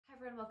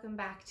and welcome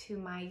back to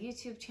my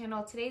YouTube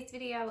channel. Today's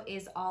video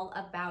is all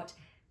about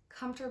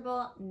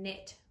comfortable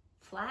knit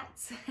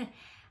flats.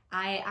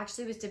 I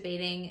actually was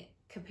debating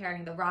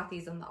comparing the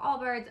Rothys and the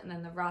Allbirds and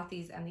then the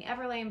Rothys and the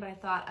Everlane, but I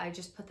thought I'd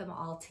just put them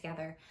all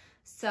together.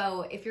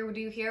 So if you're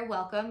new here,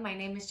 welcome. My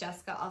name is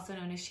Jessica, also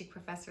known as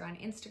Chicprofessor on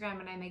Instagram,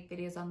 and I make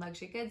videos on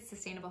luxury goods,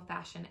 sustainable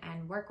fashion,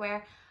 and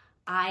workwear.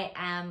 I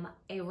am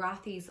a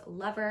Rothys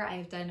lover.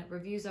 I've done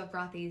reviews of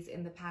Rothys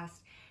in the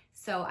past,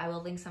 so I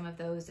will link some of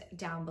those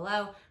down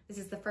below. This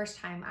is the first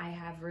time I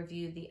have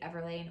reviewed the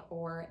Everlane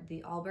or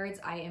the Allbirds.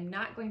 I am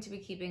not going to be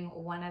keeping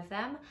one of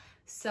them,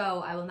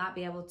 so I will not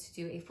be able to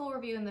do a full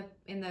review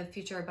in the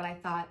future, but I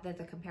thought that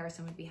the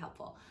comparison would be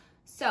helpful.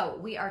 So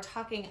we are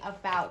talking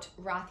about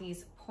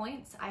Rothys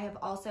points. I have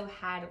also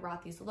had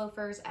Rothys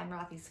loafers and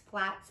Rothys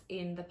flats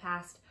in the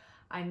past.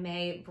 I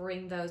may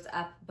bring those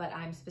up, but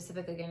I'm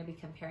specifically going to be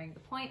comparing the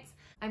points.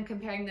 I'm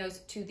comparing those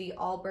to the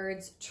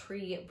Allbirds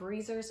Tree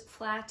Breezers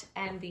flat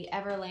and the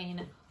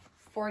Everlane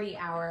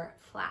 40-hour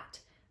flat.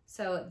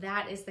 So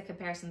that is the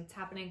comparison that's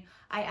happening.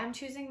 I am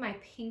choosing my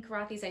pink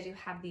Rothys. I do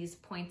have these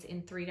points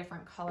in 3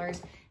 different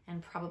colors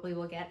and probably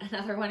will get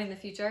another one in the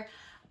future.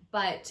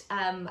 But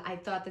I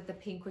thought that the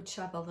pink would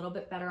show up a little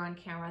bit better on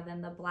camera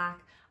than the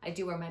black. I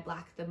do wear my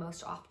black the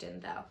most often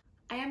though.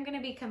 I am going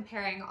to be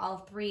comparing all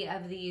 3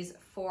 of these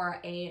for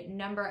a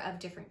number of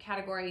different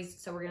categories.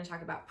 So we're going to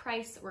talk about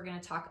price, we're going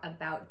to talk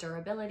about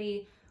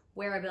durability,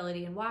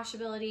 wearability and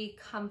washability,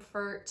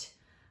 comfort,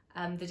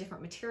 the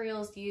different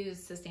materials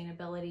used,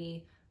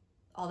 sustainability,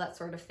 all that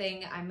sort of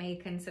thing. I may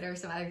consider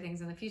some other things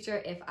in the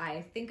future if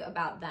I think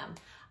about them.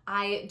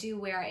 I do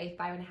wear a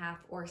 5.5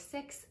 or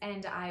 6,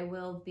 and I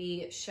will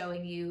be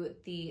showing you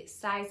the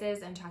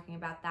sizes and talking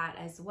about that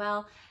as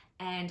well.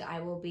 And I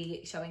will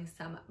be showing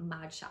some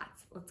mod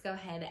shots. Let's go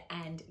ahead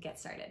and get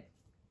started.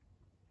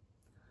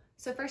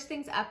 So first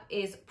things up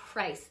is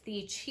price.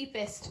 The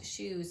cheapest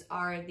shoes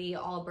are the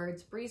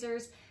Allbirds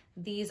Breezers.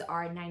 These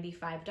are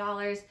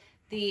 $95.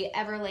 The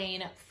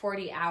Everlane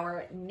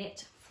 40-hour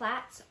knit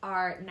flats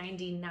are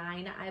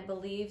 $99, I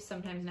believe,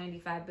 sometimes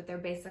 $95, but they're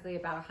basically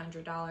about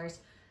 $100.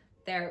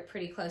 They're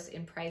pretty close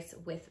in price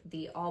with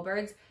the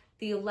Allbirds.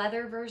 The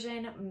leather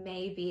version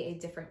may be a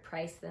different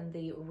price than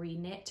the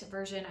re-knit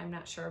version. I'm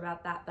not sure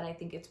about that, but I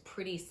think it's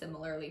pretty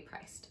similarly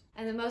priced.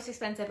 And the most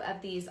expensive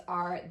of these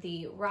are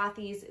the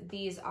Rothys.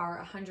 These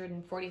are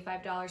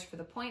 $145 for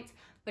the points,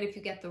 but if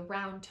you get the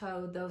round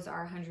toe, those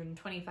are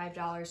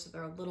 $125, so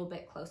they're a little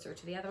bit closer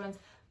to the other ones,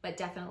 but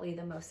definitely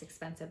the most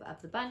expensive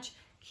of the bunch.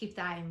 Keep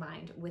that in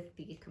mind with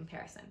the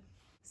comparison.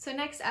 So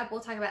next up,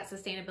 we'll talk about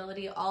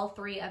sustainability. All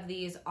 3 of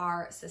these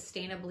are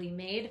sustainably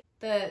made.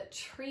 The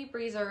Tree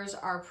Breezers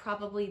are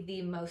probably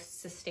the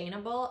most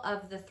sustainable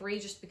of the 3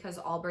 just because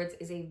Allbirds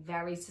is a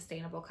very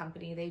sustainable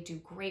company. They do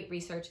great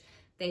research,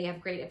 they have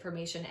great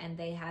information, and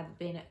they have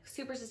been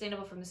super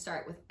sustainable from the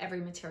start with every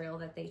material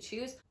that they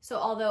choose. So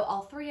although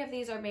all 3 of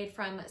these are made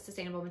from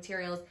sustainable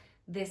materials,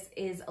 this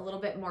is a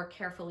little bit more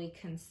carefully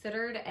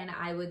considered, and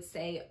I would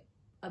say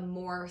a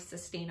more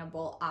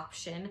sustainable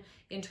option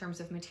in terms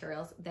of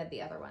materials than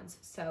the other ones.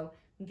 So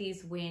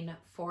these win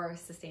for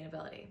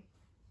sustainability.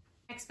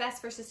 Next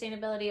best for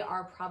sustainability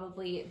are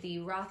probably the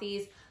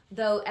Rothys,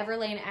 though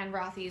Everlane and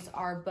Rothys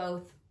are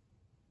both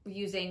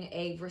using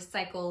a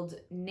recycled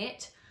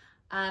knit.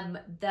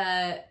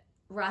 The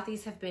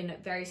Rothys have been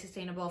very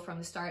sustainable from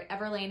the start.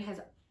 Everlane has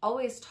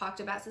always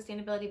talked about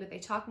sustainability, but they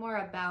talk more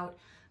about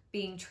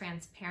being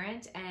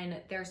transparent, and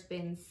there's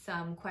been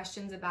some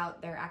questions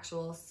about their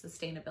actual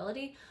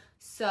sustainability.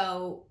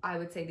 So I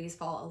would say these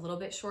fall a little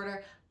bit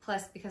shorter.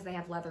 Plus, because they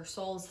have leather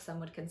soles, some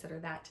would consider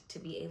that to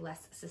be a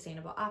less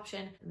sustainable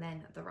option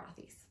than the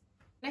Rothys.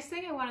 Next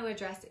thing I want to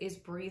address is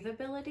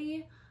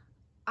breathability.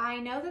 I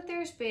know that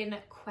there's been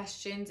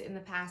questions in the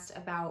past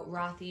about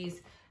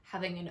Rothys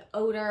having an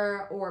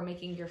odor or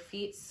making your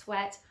feet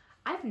sweat.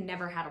 I've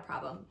never had a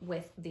problem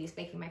with these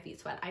making my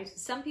feet sweat.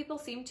 Some people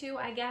seem to,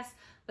 I guess,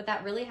 but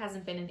that really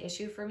hasn't been an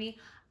issue for me.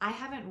 I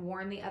haven't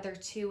worn the other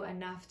 2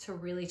 enough to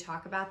really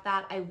talk about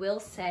that. I will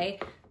say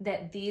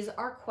that these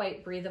are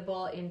quite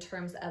breathable in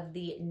terms of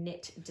the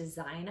knit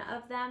design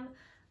of them.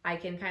 I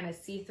can kind of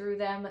see through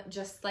them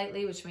just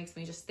slightly, which makes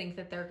me just think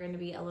that they're going to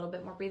be a little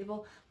bit more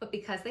breathable. But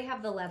because they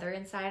have the leather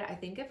inside, I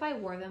think if I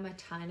wore them a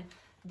ton,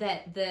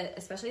 that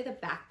especially the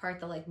back part,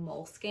 the like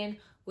moleskin,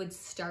 would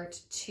start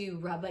to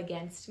rub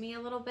against me a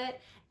little bit,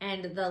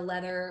 and the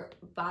leather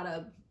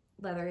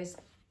is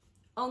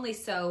only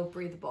so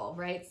breathable,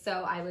 right?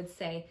 So I would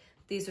say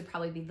these would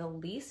probably be the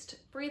least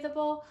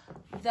breathable,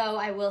 though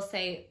I will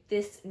say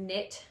this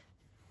knit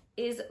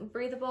is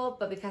breathable,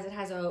 but because it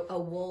has a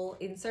wool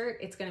insert,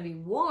 it's going to be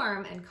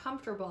warm and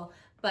comfortable,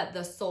 but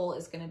the sole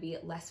is going to be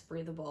less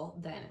breathable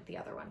than the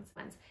other ones.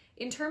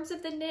 In terms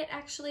of the knit,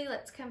 actually,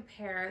 let's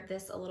compare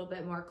this a little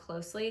bit more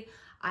closely.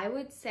 I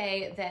would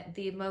say that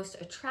the most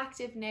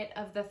attractive knit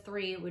of the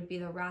 3 would be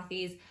the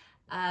Rothys.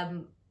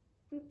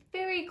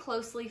 Very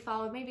closely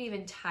followed, maybe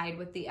even tied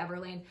with the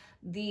Everlane.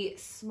 The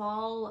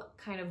small,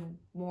 kind of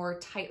more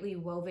tightly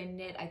woven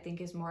knit I think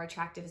is more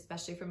attractive,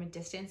 especially from a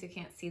distance. You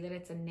can't see that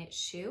it's a knit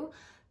shoe.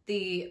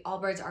 The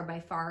Allbirds are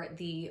by far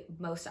the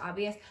most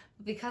obvious.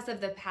 Because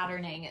of the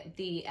patterning,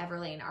 the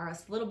Everlane are a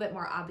little bit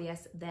more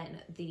obvious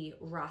than the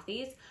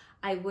Rothys.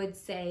 I would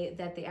say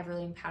that the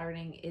Everlane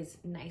patterning is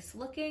nice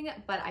looking,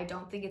 but I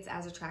don't think it's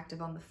as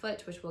attractive on the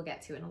foot, which we'll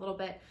get to in a little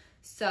bit.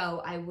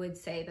 So I would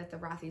say that the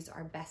Rothys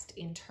are best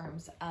in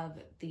terms of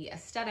the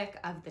aesthetic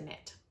of the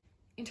knit.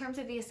 In terms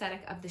of the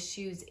aesthetic of the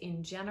shoes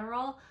in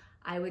general,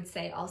 I would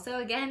say also,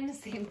 again,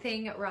 same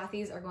thing,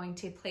 Rothys are going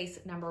to place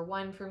number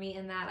one for me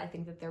in that. I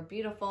think that they're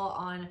beautiful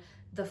on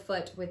the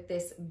foot with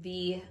this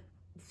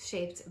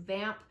V-shaped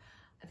vamp.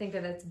 I think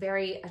that it's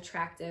very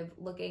attractive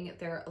looking.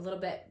 They're a little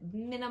bit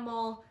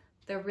minimal.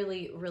 They're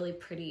really, really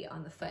pretty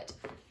on the foot.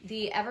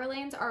 The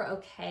Everlanes are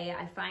okay.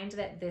 I find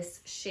that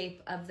this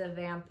shape of the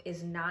vamp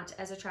is not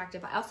as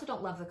attractive. I also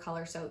don't love the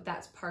color, so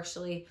that's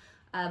partially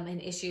an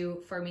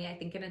issue for me. I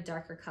think in a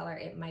darker color,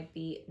 it might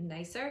be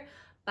nicer,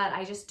 but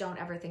I just don't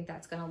ever think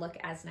that's gonna look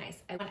as nice.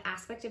 One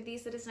aspect of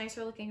these that is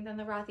nicer looking than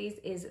the Rothys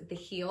is the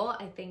heel.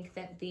 I think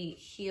that the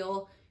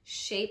heel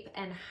shape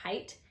and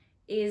height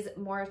is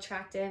more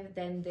attractive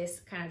than this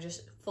kind of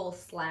just full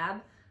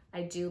slab.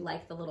 I do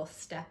like the little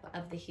step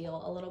of the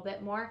heel a little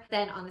bit more.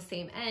 Then on the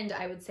same end,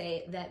 I would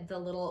say that the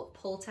little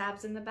pull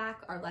tabs in the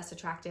back are less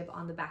attractive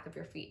on the back of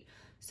your feet.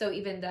 So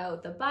even though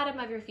the bottom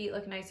of your feet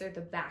look nicer,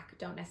 the back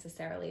don't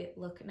necessarily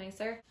look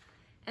nicer.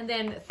 And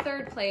then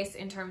third place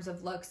in terms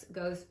of looks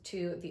goes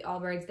to the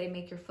Allbirds. They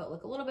make your foot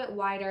look a little bit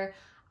wider.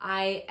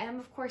 I am,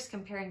 of course,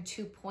 comparing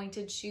two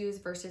pointed shoes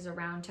versus a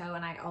round toe,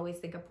 and I always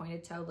think a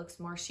pointed toe looks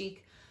more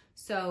chic.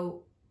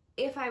 So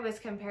if I was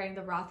comparing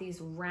the Rothys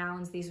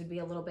rounds, these would be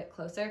a little bit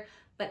closer,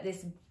 but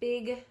this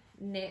big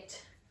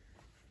knit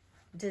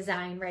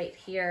design right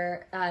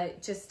here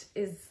just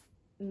is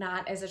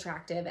not as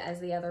attractive as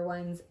the other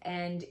ones.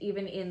 And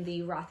even in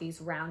the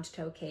Rothys round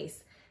toe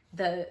case,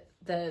 the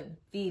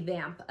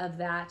V-vamp of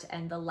that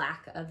and the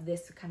lack of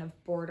this kind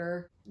of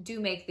border do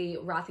make the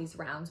Rothys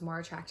rounds more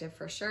attractive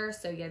for sure.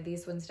 So yeah,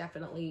 these ones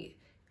definitely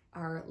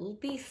are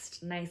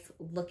least nice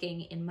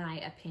looking in my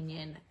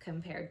opinion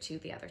compared to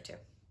the other two.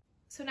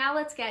 So now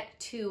let's get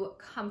to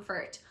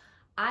comfort.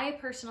 I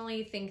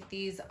personally think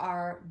these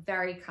are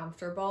very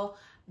comfortable.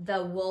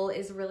 The wool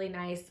is really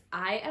nice.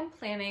 I am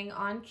planning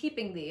on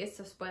keeping these,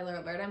 so spoiler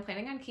alert, I'm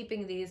planning on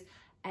keeping these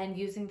and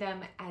using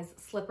them as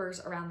slippers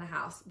around the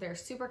house. They're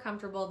super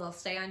comfortable, they'll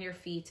stay on your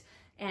feet,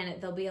 and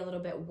they'll be a little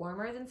bit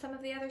warmer than some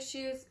of the other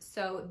shoes.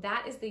 So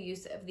that is the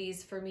use of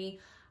these for me.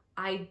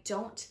 I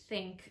don't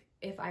think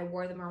if I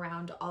wore them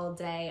around all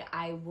day,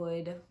 I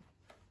would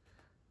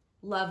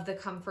love the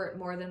comfort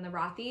more than the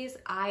Rothys.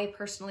 I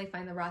personally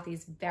find the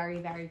Rothys very,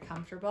 very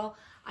comfortable.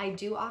 I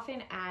do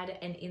often add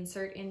an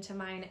insert into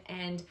mine,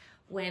 and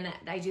when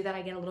I do that,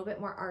 I get a little bit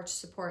more arch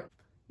support.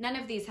 None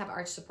of these have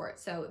arch support,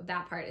 so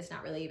that part is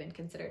not really even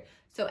considered.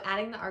 So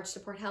adding the arch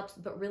support helps,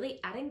 but really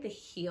adding the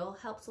heel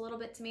helps a little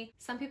bit to me.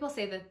 Some people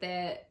say that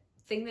the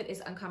thing that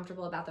is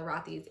uncomfortable about the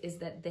Rothys is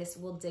that this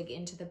will dig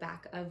into the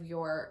back of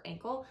your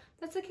ankle.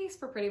 That's the case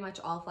for pretty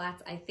much all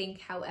flats. I think,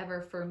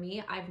 however, for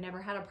me, I've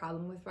never had a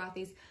problem with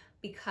Rothys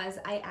because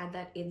I add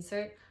that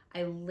insert.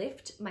 I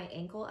lift my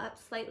ankle up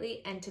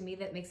slightly, and to me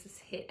that makes this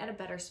hit at a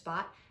better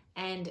spot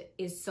and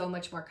is so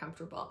much more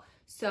comfortable.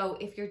 So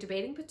if you're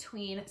debating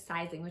between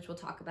sizing, which we'll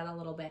talk about a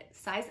little bit,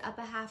 size up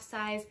a half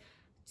size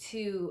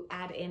to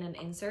add in an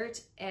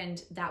insert,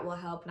 and that will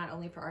help not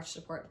only for arch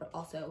support, but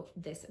also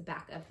this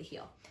back of the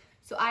heel.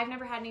 So I've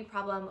never had any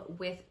problem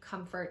with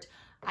comfort.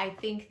 I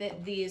think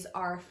that these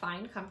are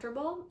fine,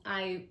 comfortable.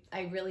 I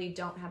really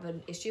don't have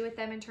an issue with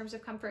them in terms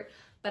of comfort,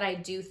 but I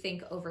do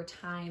think over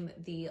time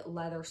the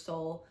leather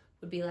sole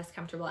would be less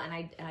comfortable,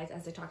 and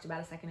as I talked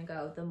about a second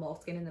ago, the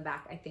moleskin in the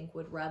back I think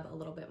would rub a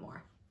little bit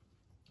more.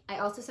 I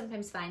also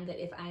sometimes find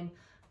that if I'm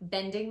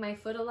bending my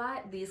foot a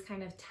lot, these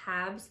kind of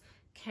tabs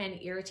can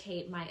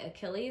irritate my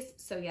Achilles.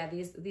 So yeah,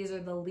 these are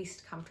the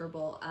least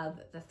comfortable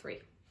of the three.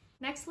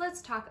 Next,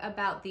 let's talk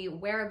about the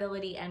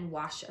wearability and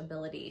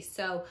washability.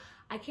 So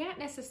I can't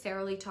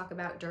necessarily talk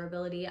about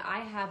durability.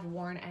 I have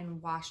worn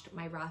and washed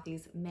my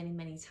Rothys many,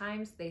 many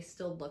times. They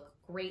still look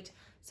great.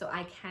 So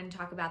I can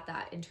talk about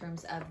that in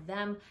terms of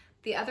them.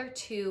 The other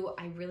two,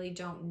 I really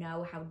don't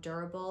know how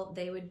durable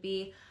they would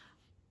be.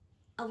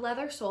 A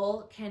leather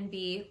sole can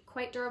be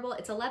quite durable.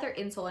 It's a leather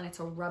insole and it's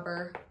a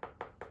rubber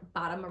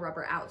bottom, a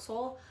rubber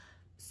outsole.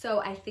 So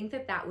I think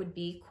that that would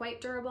be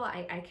quite durable.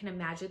 I can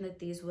imagine that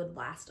these would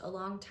last a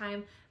long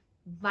time.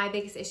 My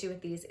biggest issue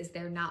with these is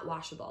they're not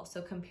washable.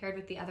 So compared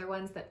with the other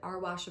ones that are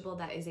washable,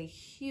 that is a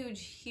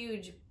huge,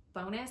 huge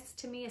bonus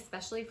to me,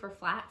 especially for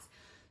flats.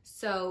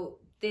 So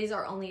these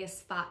are only a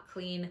spot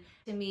clean.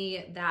 To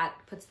me, that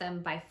puts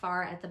them by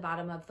far at the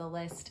bottom of the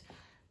list.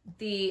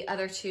 The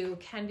other two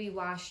can be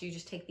washed. You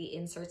just take the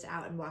inserts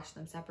out and wash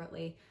them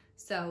separately.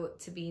 So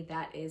to me,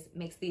 that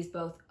makes these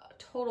both a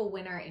total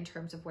winner in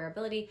terms of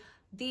wearability.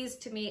 These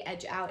to me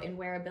edge out in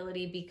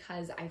wearability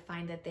because I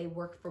find that they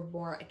work for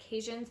more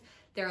occasions.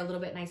 They're a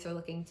little bit nicer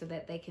looking so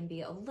that they can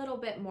be a little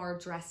bit more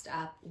dressed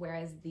up,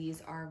 whereas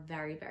these are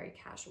very, very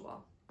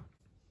casual.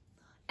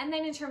 And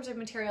then in terms of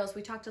materials,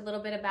 we talked a little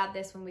bit about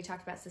this when we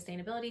talked about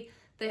sustainability.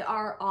 They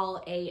are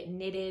all a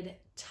knitted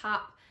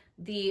top.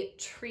 The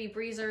tree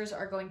breezers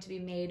are going to be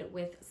made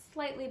with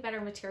slightly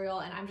better material,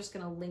 and I'm just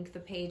going to link the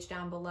page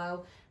down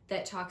below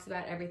that talks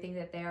about everything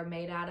that they are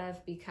made out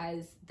of,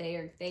 because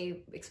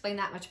they explain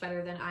that much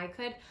better than I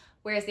could.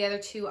 Whereas the other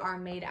two are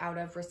made out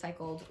of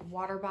recycled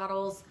water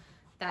bottles.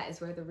 That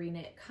is where the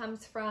reknit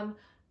comes from.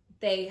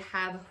 They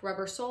have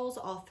rubber soles,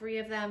 all three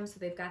of them, so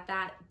they've got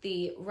that.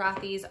 The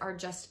Rothys are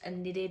just a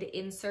knitted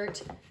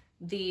insert.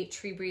 The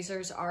tree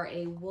breezers are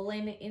a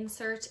woolen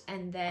insert,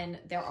 and then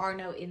there are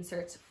no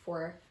inserts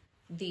for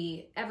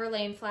the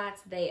Everlane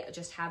flats. They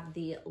just have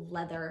the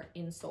leather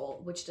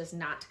insole, which does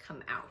not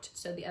come out.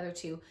 So the other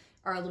two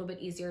are a little bit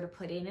easier to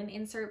put in an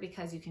insert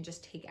because you can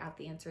just take out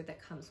the insert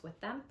that comes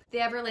with them. The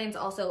Everlanes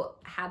also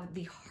have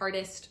the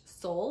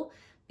hardest sole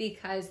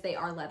because they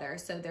are leather,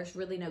 so there's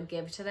really no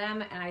give to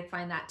them, and I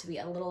find that to be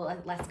a little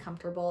less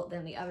comfortable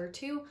than the other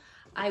two.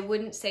 I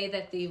wouldn't say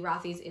that the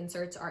Rothy's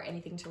inserts are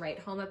anything to write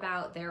home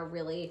about. They're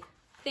really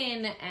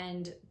thin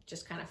and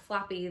just kind of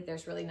floppy.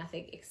 There's really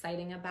nothing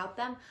exciting about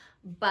them,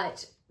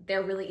 but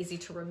they're really easy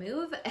to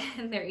remove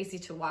and they're easy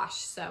to wash,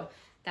 so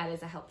that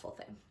is a helpful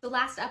thing. So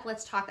last up,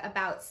 let's talk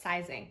about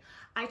sizing.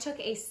 I took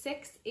a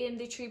 6 in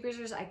the tree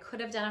breezers. I could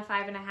have done a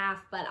 5.5,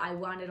 but I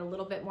wanted a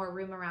little bit more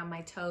room around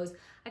my toes.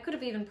 I could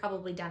have even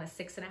probably done a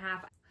 6.5.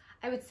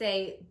 I would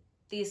say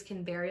these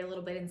can vary a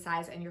little bit in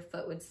size and your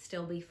foot would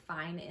still be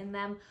fine in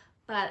them,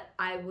 but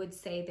I would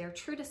say they're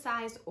true to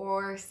size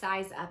or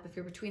size up. If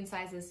you're between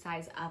sizes,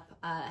 size up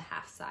a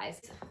half size.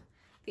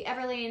 The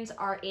Everlanes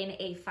are in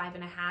a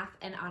 5.5,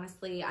 and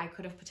honestly, I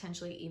could have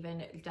potentially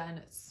even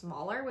done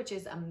smaller, which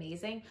is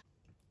amazing.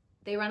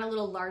 They run a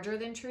little larger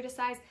than true to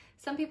size.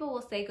 Some people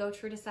will say go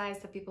true to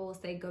size. Some people will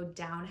say go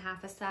down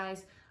half a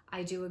size.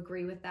 I do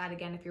agree with that.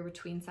 Again, if you're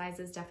between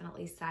sizes,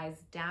 definitely size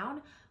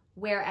down.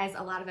 Whereas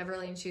a lot of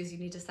Everlane shoes you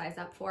need to size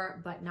up for,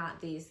 but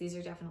not these. These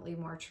are definitely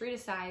more true to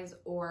size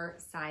or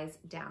size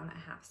down a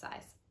half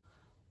size.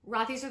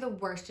 Rothys are the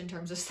worst in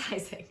terms of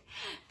sizing.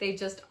 They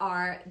just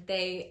are.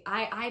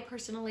 I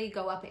personally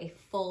go up a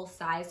full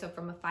size, so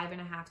from a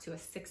 5.5 to a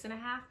 6.5.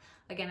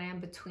 Again, I am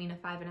between a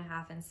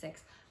 5.5 and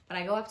 6, but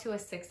I go up to a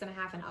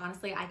 6.5, and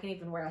honestly, I can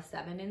even wear a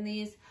 7 in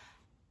these.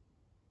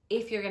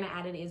 If you're gonna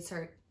add an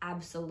insert,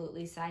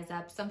 absolutely size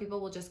up. Some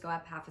people will just go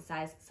up half a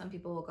size. Some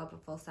people will go up a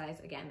full size.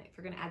 Again, if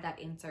you're gonna add that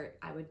insert,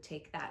 I would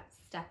take that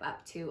step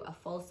up to a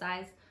full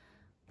size.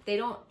 They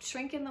don't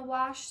shrink in the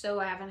wash, so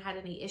I haven't had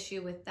any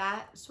issue with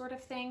that sort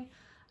of thing.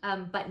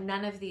 But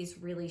none of these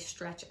really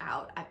stretch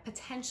out.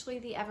 Potentially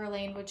the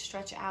Everlane would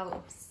stretch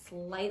out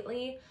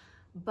slightly,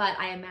 but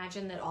I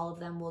imagine that all of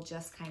them will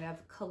just kind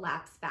of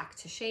collapse back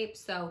to shape.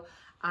 So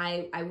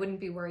I wouldn't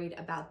be worried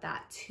about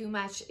that too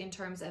much in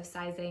terms of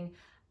sizing,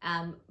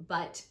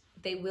 but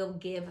they will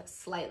give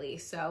slightly.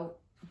 So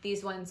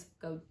these ones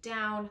go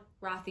down,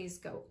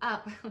 Rothys go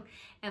up,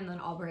 and then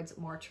Allbirds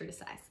more true to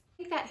size.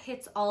 I think that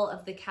hits all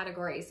of the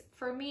categories.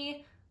 For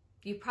me,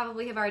 you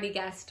probably have already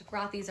guessed,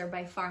 Rothys are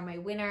by far my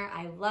winner.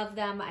 I love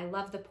them. I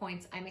love the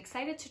points. I'm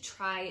excited to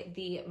try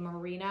the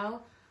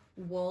merino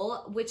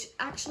wool, which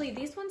actually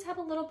these ones have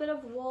a little bit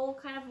of wool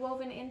kind of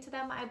woven into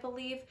them, I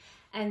believe.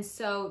 And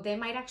so they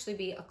might actually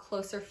be a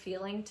closer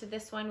feeling to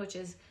this one, which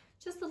is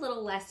just a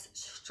little less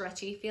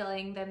stretchy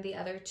feeling than the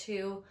other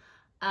two.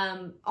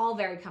 All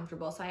very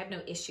comfortable, so I have no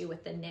issue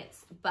with the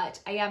knits, but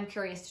I am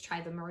curious to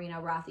try the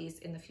merino Rothys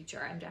in the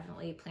future. I'm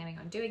definitely planning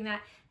on doing that.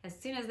 As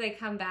soon as they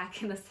come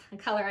back in the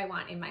color I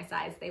want in my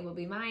size, they will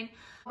be mine.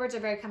 Allbirds are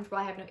very comfortable.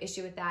 I have no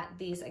issue with that.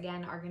 These,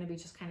 again, are gonna be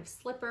just kind of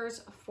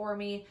slippers for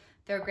me.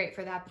 They're great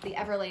for that, but the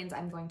Everlanes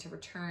I'm going to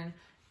return.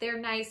 They're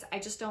nice. I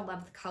just don't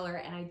love the color,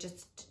 and I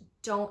just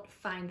don't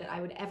find that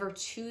I would ever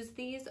choose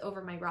these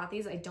over my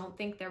Rothys. I don't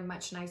think they're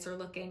much nicer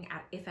looking,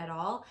 if at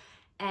all.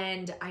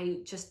 And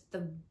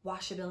the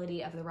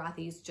washability of the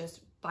Rothys just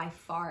by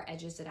far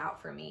edges it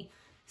out for me.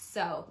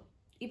 So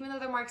even though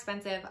they're more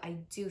expensive, I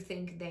do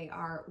think they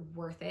are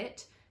worth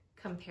it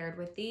compared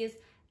with these.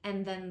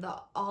 And then the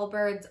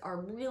Allbirds are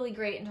really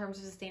great in terms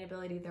of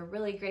sustainability. They're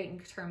really great in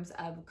terms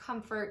of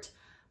comfort,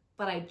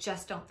 but I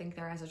just don't think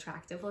they're as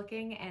attractive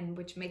looking, and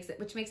which makes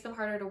them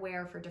harder to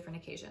wear for different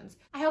occasions.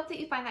 I hope that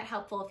you find that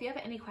helpful. If you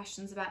have any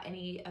questions about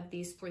any of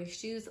these 3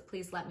 shoes,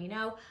 please let me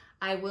know.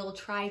 I will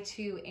try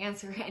to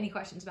answer any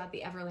questions about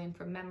the Everlane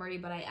from memory,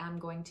 but I am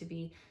going to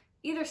be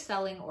either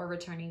selling or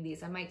returning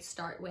these. I might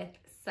start with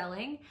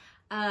selling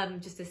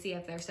just to see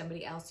if there's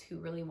somebody else who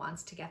really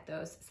wants to get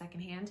those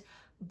secondhand,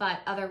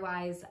 but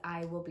otherwise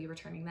I will be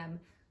returning them.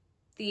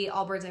 The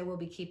Allbirds I will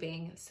be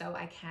keeping, so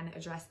I can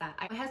address that.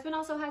 My husband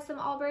also has some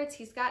Allbirds.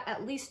 He's got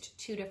at least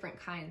 2 different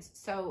kinds.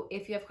 So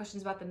if you have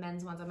questions about the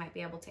men's ones, I might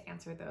be able to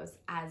answer those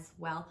as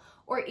well.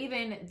 Or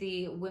even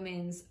the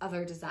women's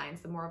other designs,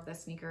 the more of the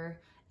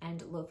sneaker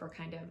and loafer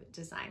kind of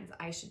designs.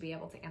 I should be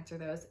able to answer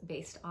those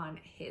based on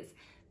his.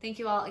 Thank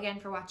you all again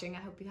for watching. I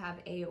hope you have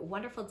a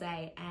wonderful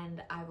day,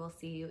 and I will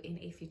see you in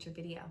a future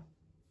video.